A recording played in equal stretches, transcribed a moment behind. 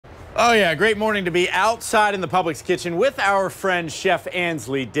Oh yeah, great morning to be outside in the Publix kitchen with our friend Chef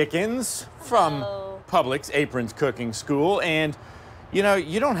Ansley Dickens from Publix Aprons Cooking School. And you know,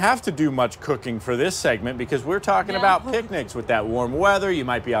 you don't have to do much cooking for this segment because we're talking about picnics with that warm weather. You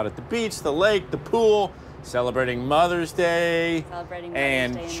might be out at the beach, the lake, the pool, celebrating Mother's Day.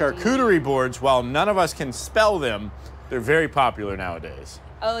 And charcuterie boards, while none of us can spell them, they're very popular nowadays.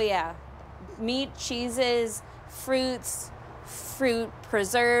 Oh yeah, meat, cheeses, fruits, fruit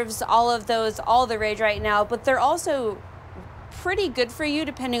preserves, all of those, all the rage right now, but they're also pretty good for you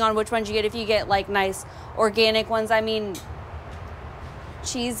depending on which ones you get. If you get like nice organic ones, I mean,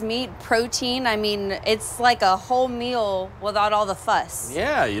 cheese, meat, protein, I mean, it's like a whole meal without all the fuss.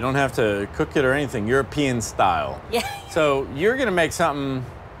 Yeah, you don't have to cook it or anything, European style. Yeah. So you're gonna make something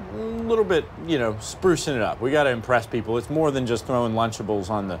a little bit, you know, sprucing it up. We gotta impress people. It's more than just throwing Lunchables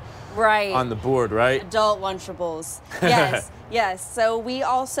on the board, right? Adult Lunchables. Yes, yes. So we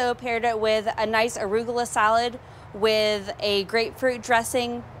also paired it with a nice arugula salad with a grapefruit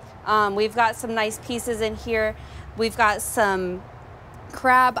dressing. We've got some nice pieces in here. We've got some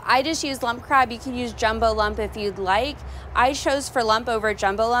crab. I just use lump crab. You can use jumbo lump if you'd like. I chose for lump over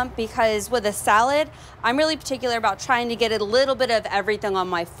jumbo lump because with a salad, I'm really particular about trying to get a little bit of everything on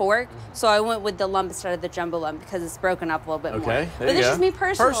my fork. So I went with the lump instead of the jumbo lump because it's broken up a little bit more. Okay, but this is me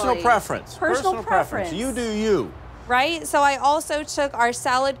personally. Personal preference. Personal preference. You do you. Right? So I also took our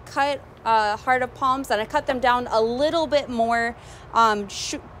salad cut heart of palms and I cut them down a little bit more.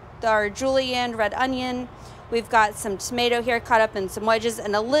 Our julienne, red onion. We've got some tomato here cut up in some wedges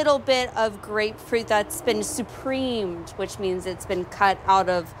and a little bit of grapefruit that's been supremed, which means it's been cut out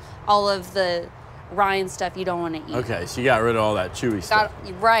of all of the rind stuff you don't want to eat. Okay, so you got rid of all that chewy stuff.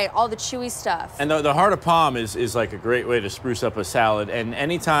 Right, all the chewy stuff. And the heart of palm is like a great way to spruce up a salad. And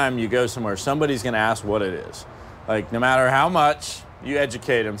anytime you go somewhere, somebody's going to ask what it is. Like, no matter how much you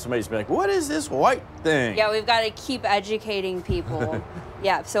educate them, somebody's going to be like, what is this white thing? Yeah, we've got to keep educating people.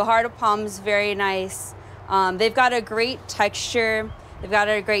 Yeah, so heart of palm's very nice. They've got a great texture. They've got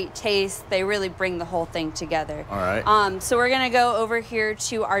a great taste. They really bring the whole thing together. All right. So we're gonna go over here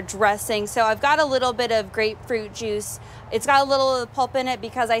to our dressing. So I've got a little bit of grapefruit juice. It's got a little pulp in it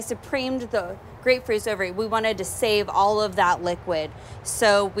because I supremed the grapefruits over it. We wanted to save all of that liquid.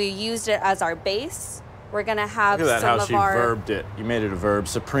 So we used it as our base. We're gonna have Look at that, some how of she our... verbed it. You made it a verb,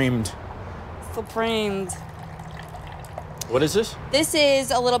 supremed. Supremed. What is this? This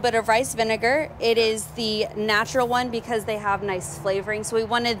is a little bit of rice vinegar. It is the natural one because they have nice flavoring. So we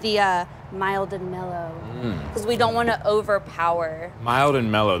wanted the mild and mellow because we don't want to overpower. Mild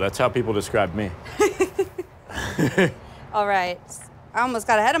and mellow, that's how people describe me. All right, I almost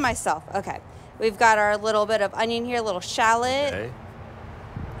got ahead of myself. Okay, we've got our little bit of onion here, a little shallot. Okay.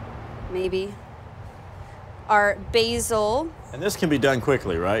 Maybe. Our basil. And this can be done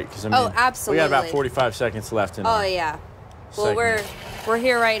quickly, right? Because I mean, absolutely. We got about 45 seconds left in Oh, yeah. Well, we're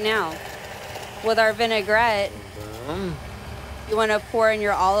here right now with our vinaigrette. You want to pour in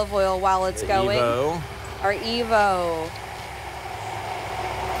your olive oil while it's going. Evo. Our Evo.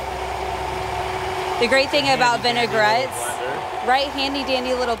 The great thing about vinaigrettes, right, handy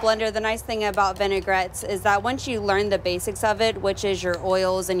dandy little blender. The nice thing about vinaigrettes is that once you learn the basics of it, which is your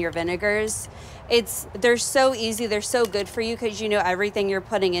oils and your vinegars, they're so easy. They're so good for you because you know everything you're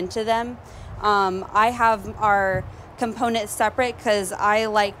putting into them. I have our components separate because I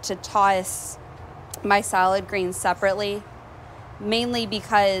like to toss my salad greens separately, mainly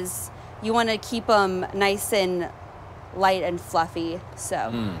because you want to keep them nice and light and fluffy.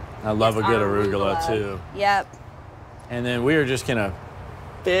 So I love a good arugula too. Yep. And then we are just gonna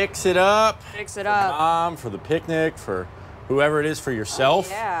fix it up. Fix it for up. Mom, for the picnic, for whoever it is, for yourself.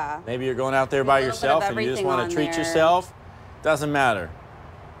 Oh, yeah. Maybe you're going out there by yourself and you just want to treat yourself. Doesn't matter.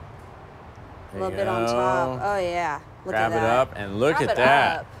 A little bit on top. Oh yeah. Look Grab at that. it up and look at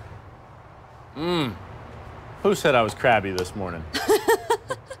that. Who said I was crabby this morning?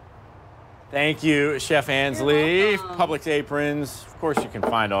 Thank you, Chef Ansley. Publix Aprons. Of course, you can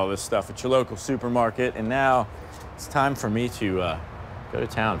find all this stuff at your local supermarket. And now it's time for me to go to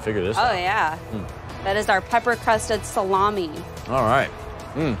town, figure this out. Oh yeah. That is our pepper crusted salami. All right.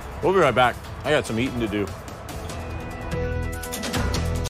 We'll be right back. I got some eating to do.